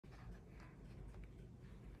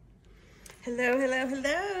Hello, hello,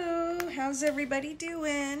 hello. How's everybody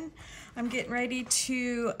doing? I'm getting ready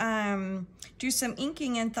to do some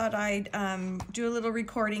inking and thought I'd do a little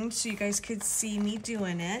recording so you guys could see me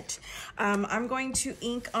doing it. I'm going to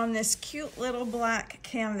ink on this cute little black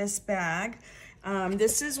canvas bag.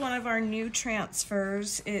 This is one of our new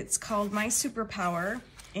transfers. It's called My Superpower.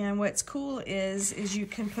 And what's cool is you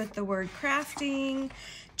can put the word crafting,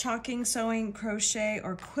 chalking, sewing, crochet,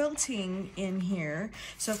 or quilting in here.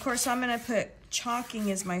 So of course I'm gonna put chalking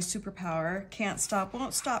as my superpower. Can't stop,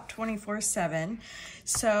 won't stop 24/7.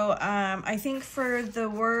 So I think for the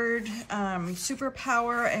word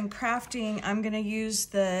superpower and crafting, I'm gonna use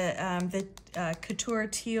the Couture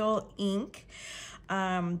Teal ink.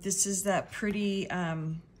 This is that pretty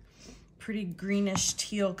greenish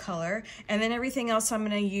teal color, and then everything else I'm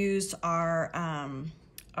going to use are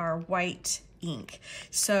white ink.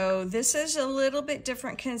 So this is a little bit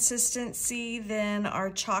different consistency than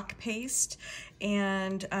our chalk paste,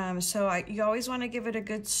 and you always want to give it a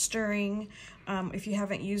good stirring if you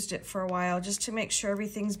haven't used it for a while, just to make sure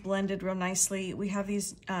everything's blended real nicely. We have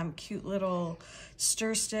these cute little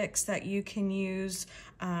stir sticks that you can use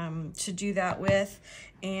to do that with,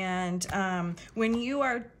 and when you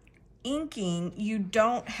are inking, you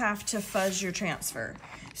don't have to fuzz your transfer.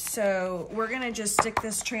 So we're gonna just stick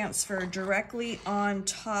this transfer directly on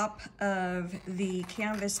top of the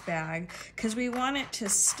canvas bag because we want it to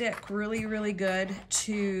stick really, really good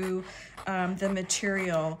to the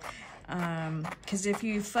material. Because if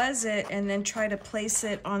you fuzz it and then try to place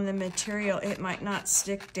it on the material, it might not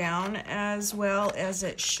stick down as well as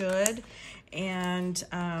it should. And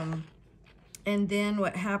then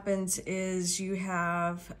what happens is you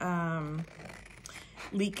have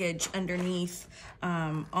leakage underneath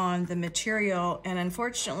on the material, and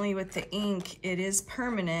unfortunately with the ink it is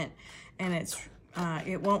permanent and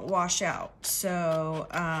it won't wash out. So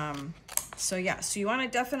so you want to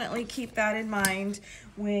definitely keep that in mind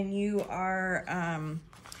when you are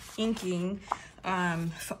inking.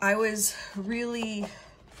 I was really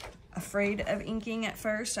afraid of inking at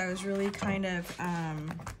first. I was really kind of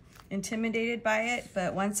intimidated by it,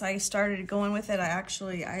 but once I started going with it,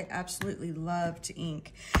 I absolutely love to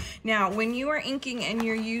ink. Now, when you are inking and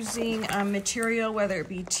you're using material, whether it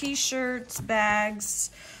be t-shirts, bags,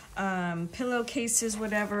 pillowcases,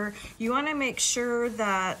 whatever, you want to make sure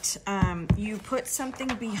that you put something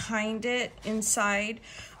behind it inside,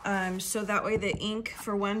 so that way the ink,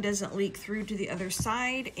 for one, doesn't leak through to the other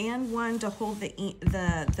side, and one, to hold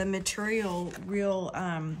the material real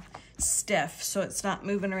stiff so it's not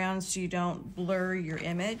moving around, so you don't blur your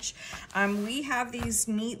image. We have these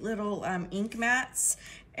neat little ink mats,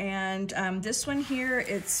 and this one here,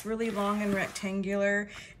 it's really long and rectangular.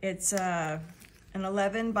 It's an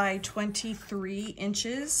 11 by 23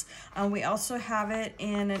 inches. We also have it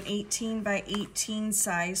in an 18 by 18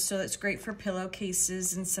 size, so it's great for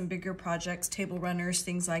pillowcases and some bigger projects, table runners,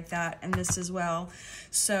 things like that, and this as well.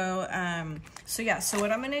 So so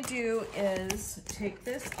what I'm gonna do is take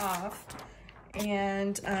this off,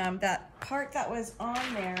 and that part that was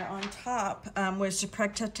on there on top was to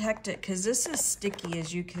protect it, because this is sticky,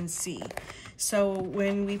 as you can see. So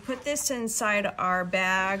when we put this inside our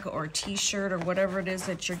bag or t-shirt or whatever it is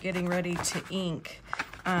that you're getting ready to ink,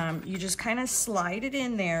 you just kind of slide it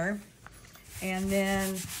in there, and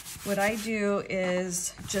then what I do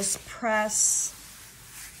is just press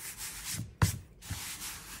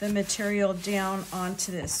the material down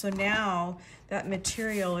onto this. So now that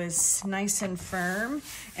material is nice and firm,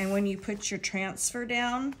 and when you put your transfer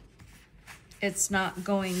down, it's not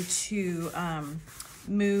going to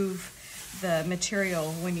move the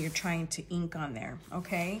material when you're trying to ink on there,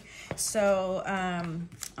 okay? So I'm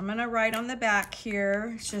gonna write on the back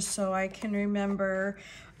here just so I can remember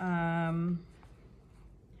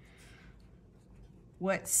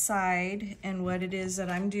what side and what it is that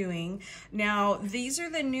I'm doing. Now, these are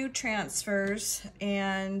the new transfers,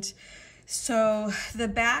 and so the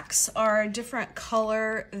backs are a different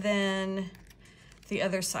color than the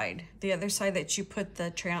other side that you put the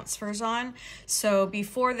transfers on. So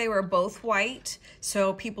before, they were both white,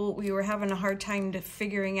 so we were having a hard time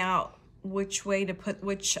figuring out which way to put,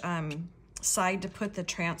 which side to put the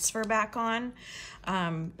transfer back on.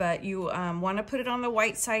 But you want to put it on the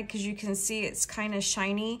white side, because you can see it's kind of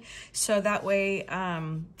shiny, so that way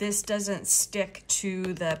this doesn't stick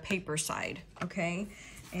to the paper side, okay?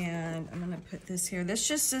 And I'm gonna put this here. This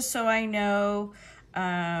just is so I know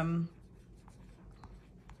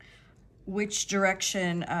which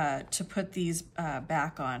direction to put these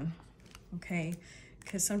back on, okay?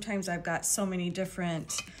 Because sometimes I've got so many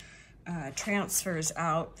different transfers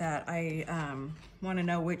out that I want to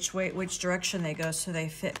know which direction they go so they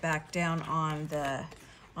fit back down on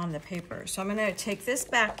the paper. So I'm going to take this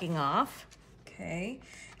backing off, okay,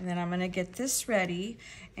 and then I'm going to get this ready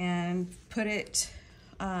and put it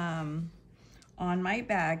on my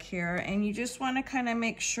bag here. And you just want to kind of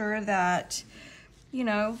make sure that, you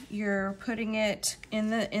know, you're putting it in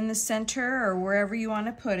the center or wherever you want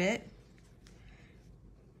to put it.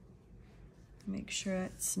 Make sure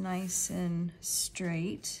it's nice and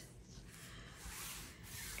straight.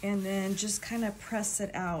 And then just kind of press it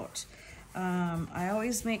out. I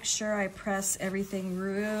always make sure I press everything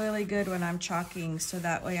really good when I'm chalking, so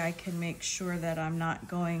that way I can make sure that I'm not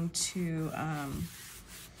going to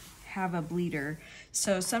have a bleeder.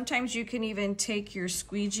 So sometimes you can even take your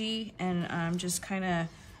squeegee and just kind of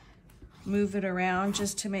move it around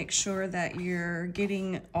just to make sure that you're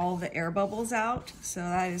getting all the air bubbles out. So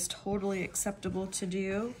that is totally acceptable to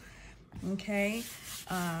do. Okay,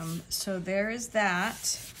 so there is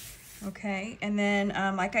that. Okay, and then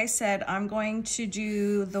like I said, I'm going to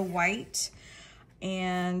do the white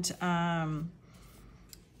and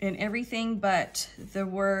everything but the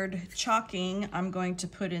word chalking I'm going to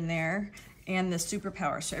put in there, and the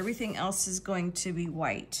Superpower. So everything else is going to be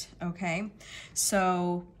white. Okay,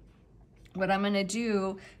 so what I'm going to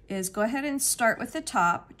do is go ahead and start with the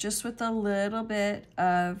top, just with a little bit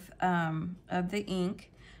of the ink.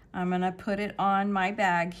 I'm going to put it on my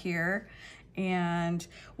bag here. And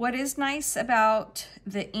what is nice about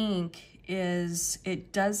the ink is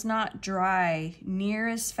it does not dry near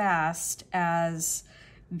as fast as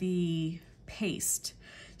the paste.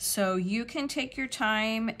 So you can take your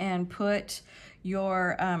time and put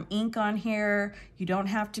your ink on here. You don't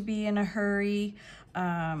have to be in a hurry.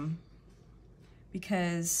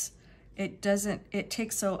 Because it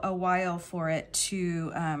takes a while for it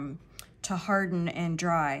to harden and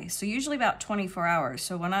dry. So usually about 24 hours.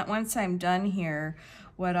 So once I'm done here,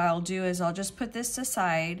 what I'll do is I'll just put this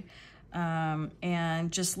aside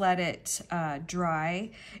and just let it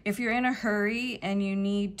dry. If you're in a hurry and you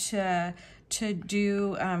need to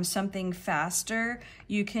do something faster,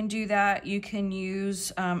 you can do that. You can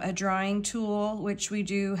use a drawing tool, which we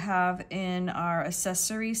do have in our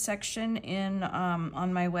accessory section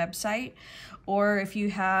on my website. Or if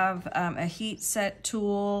you have a heat set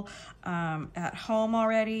tool at home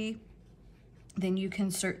already, then you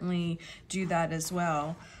can certainly do that as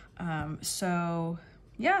well. So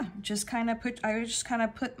yeah, I just kind of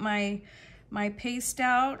put my paste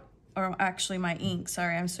out, or actually my ink,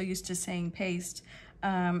 sorry, I'm so used to saying paste,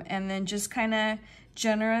 and then just kind of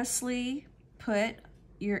generously put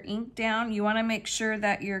your ink down. You want to make sure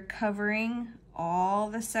that you're covering all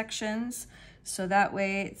the sections, so that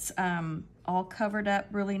way it's all covered up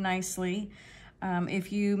really nicely.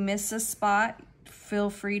 If you miss a spot, feel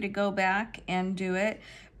free to go back and do it,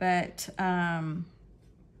 but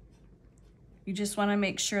you just want to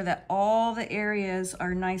make sure that all the areas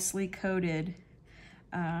are nicely coated,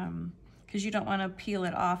 because you don't want to peel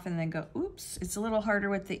it off and then go, oops. It's a little harder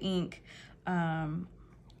with the ink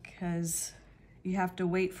because you have to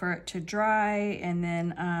wait for it to dry, and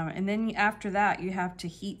then after that you have to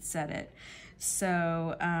heat set it.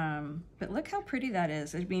 So, but look how pretty that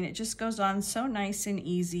is. I mean, it just goes on so nice and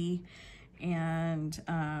easy. And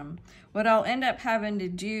what I'll end up having to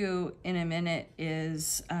do in a minute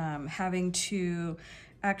is having to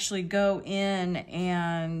actually go in,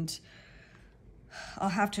 and I'll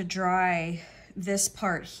have to dry this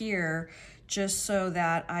part here just so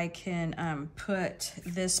that I can put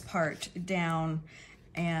this part down,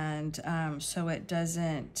 and so it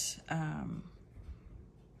doesn't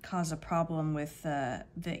cause a problem with the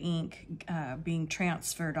ink being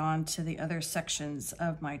transferred onto the other sections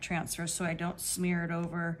of my transfer, so I don't smear it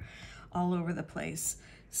all over the place.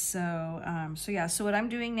 So yeah, so what I'm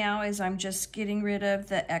doing now is I'm just getting rid of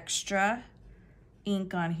the extra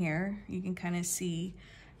ink on here. You can kind of see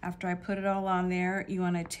after I put it all on there, you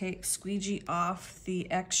want to squeegee off the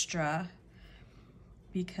extra,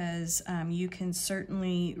 because you can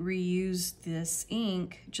certainly reuse this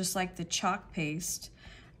ink just like the chalk paste.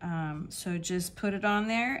 So just put it on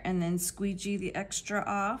there and then squeegee the extra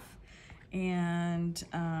off, and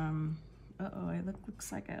uh-oh, it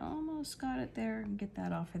looks like I almost got it there. Get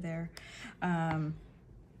that off of there. And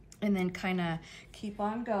then kind of keep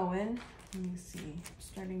on going. Let me see, I'm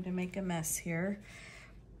starting to make a mess here.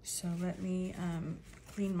 So let me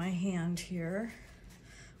clean my hand here.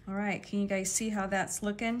 All right, can you guys see how that's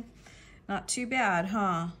looking? Not too bad,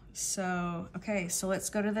 huh? So, okay, so let's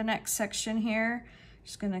go to the next section here.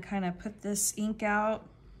 Just gonna kind of put this ink out.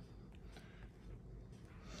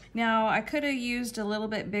 Now, I could have used a little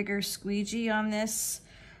bit bigger squeegee on this,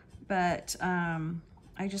 but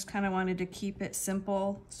I just kind of wanted to keep it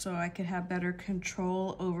simple so I could have better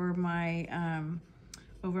control over my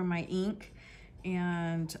ink.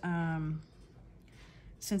 And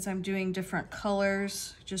since I'm doing different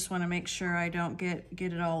colors, just want to make sure I don't get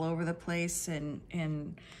it all over the place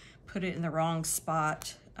and put it in the wrong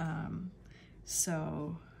spot.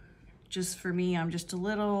 So just for me, I'm just a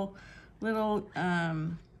little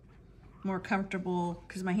more comfortable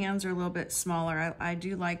because my hands are a little bit smaller. I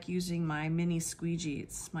do like using my mini squeegee.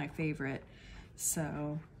 It's my favorite.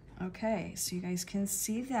 So, okay, so you guys can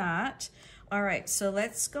see that. All right, so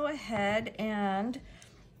let's go ahead and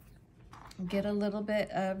get a little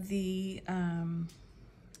bit of the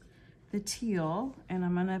teal, and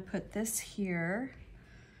I'm gonna put this here.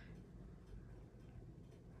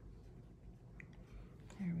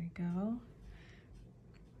 There we go.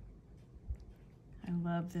 I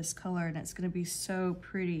love this color, and it's gonna be so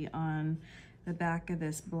pretty on the back of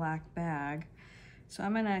this black bag. So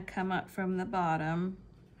I'm gonna come up from the bottom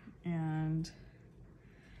and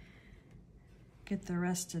get the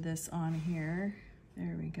rest of this on here.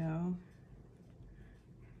 There we go.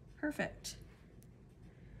 Perfect.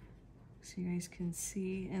 So you guys can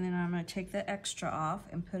see, and then I'm gonna take the extra off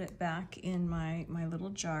and put it back in my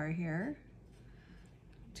little jar here.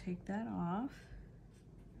 Take that off.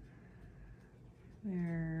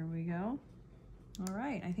 There we go. All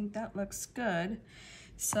right, I think that looks good.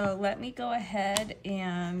 So let me go ahead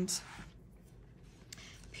and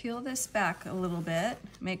peel this back a little bit.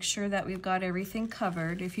 Make sure that we've got everything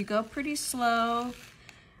covered. If you go pretty slow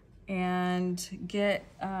and get,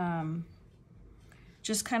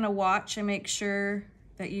 just kind of watch and make sure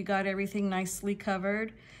that you got everything nicely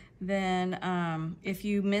covered, then if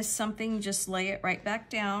you miss something, just lay it right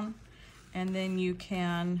back down, and then you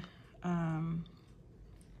can,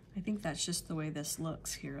 I think that's just the way this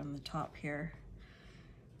looks here on the top here.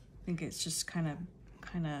 I think it's just kind of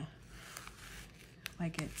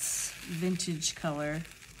like it's vintage color.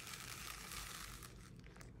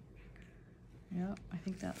 Yep, I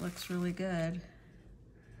think that looks really good.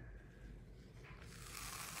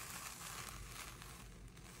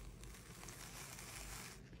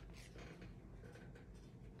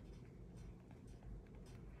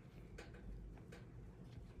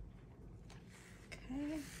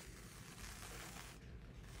 Okay.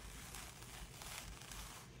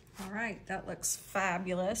 All right, that looks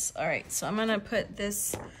fabulous. All right, so I'm gonna put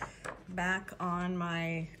this back on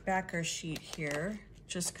my backer sheet here,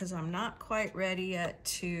 just because I'm not quite ready yet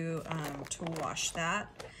to wash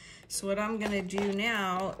that. So what I'm gonna do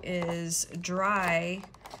now is dry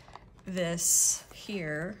this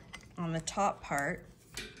here on the top part.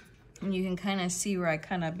 And you can kind of see where I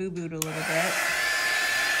kind of boo-booed a little bit.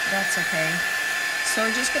 That's okay. So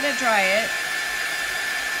we're just gonna dry it.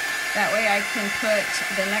 That way I can put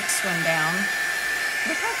the next one down.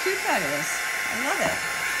 Look how cute that is. I love it.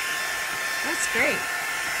 That's great.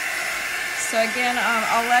 So again,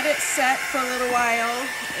 I'll let it set for a little while,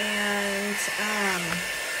 and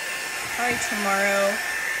probably tomorrow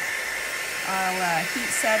I'll heat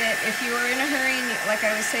set it. If you were in a hurry, like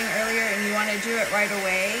I was saying earlier, and you want to do it right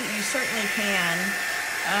away, you certainly can.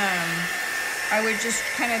 I would just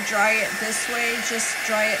kind of dry it this way, just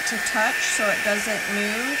dry it to touch so it doesn't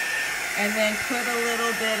move, and then put a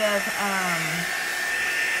little bit of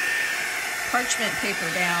parchment paper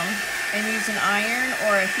down and use an iron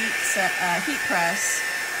or a heat press,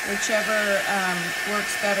 whichever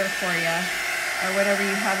works better for you, or whatever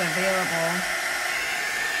you have available.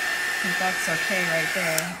 I think that's okay right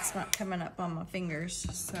there. It's not coming up on my fingers.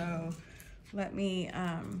 So let me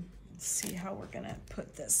see how we're gonna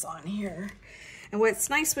put this on here. And what's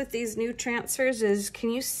nice with these new transfers is, can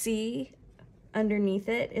you see underneath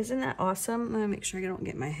it? Isn't that awesome? Let me make sure I don't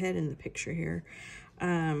get my head in the picture here.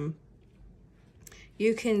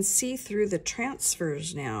 You can see through the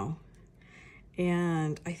transfers now.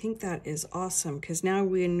 And I think that is awesome, because now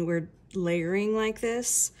when we're layering like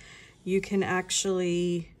this, you can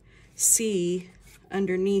actually see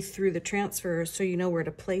underneath through the transfer, so you know where to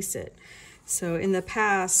place it. So in the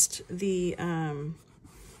past, the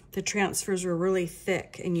transfers were really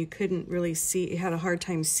thick and you couldn't really see, you had a hard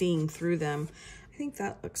time seeing through them. I think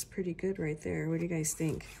that looks pretty good right there. What do you guys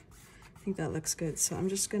think? I think that looks good. So I'm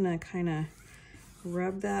just gonna kind of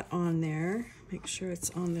rub that on there, make sure it's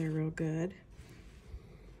on there real good.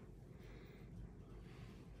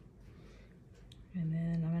 And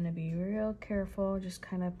then I'm gonna be real careful, just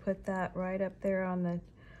kind of put that right up there on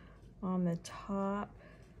the top.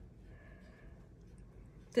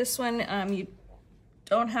 This one, you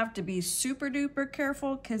don't have to be super duper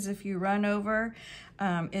careful, because if you run over,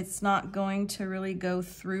 it's not going to really go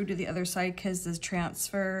through to the other side, because the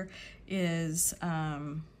transfer is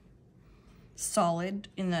solid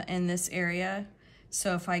in this area.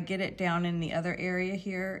 So if I get it down in the other area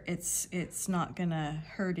here, it's not gonna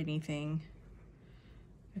hurt anything,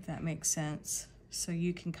 if that makes sense. So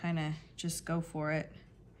you can kind of just go for it.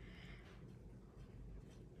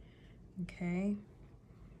 Okay.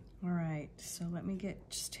 All right, so let me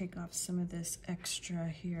just take off some of this extra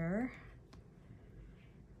here.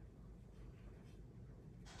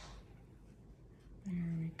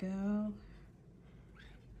 There we go.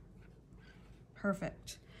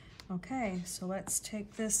 Perfect. Okay, so let's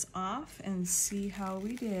take this off and see how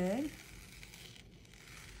we did.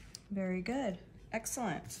 Very good.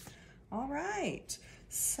 Excellent. All right,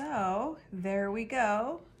 so there we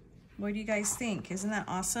go. What do you guys think? Isn't that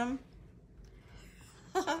awesome?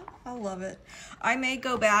 I love it. I may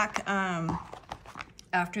go back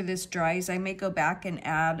after this dries. I may go back and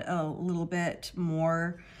add a little bit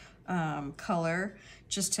more color,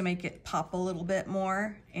 just to make it pop a little bit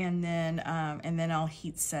more, and then I'll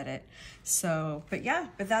heat set it. So, but yeah,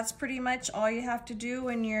 but that's pretty much all you have to do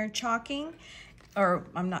when you're chalking. Or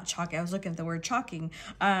I'm not chalking, I was looking at the word chalking.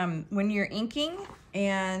 When you're inking,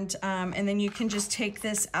 and then you can just take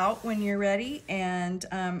this out when you're ready, and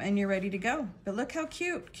you're ready to go. But look how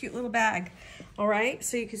cute little bag. All right,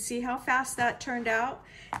 so you can see how fast that turned out,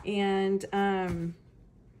 and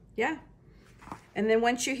yeah. And then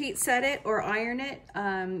once you heat set it or iron it,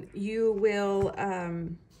 you will,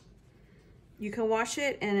 you can wash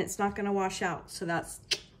it and it's not gonna wash out. So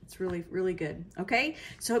it's really, really good. Okay,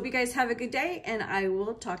 so hope you guys have a good day, and I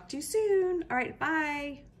will talk to you soon. All right,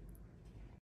 bye.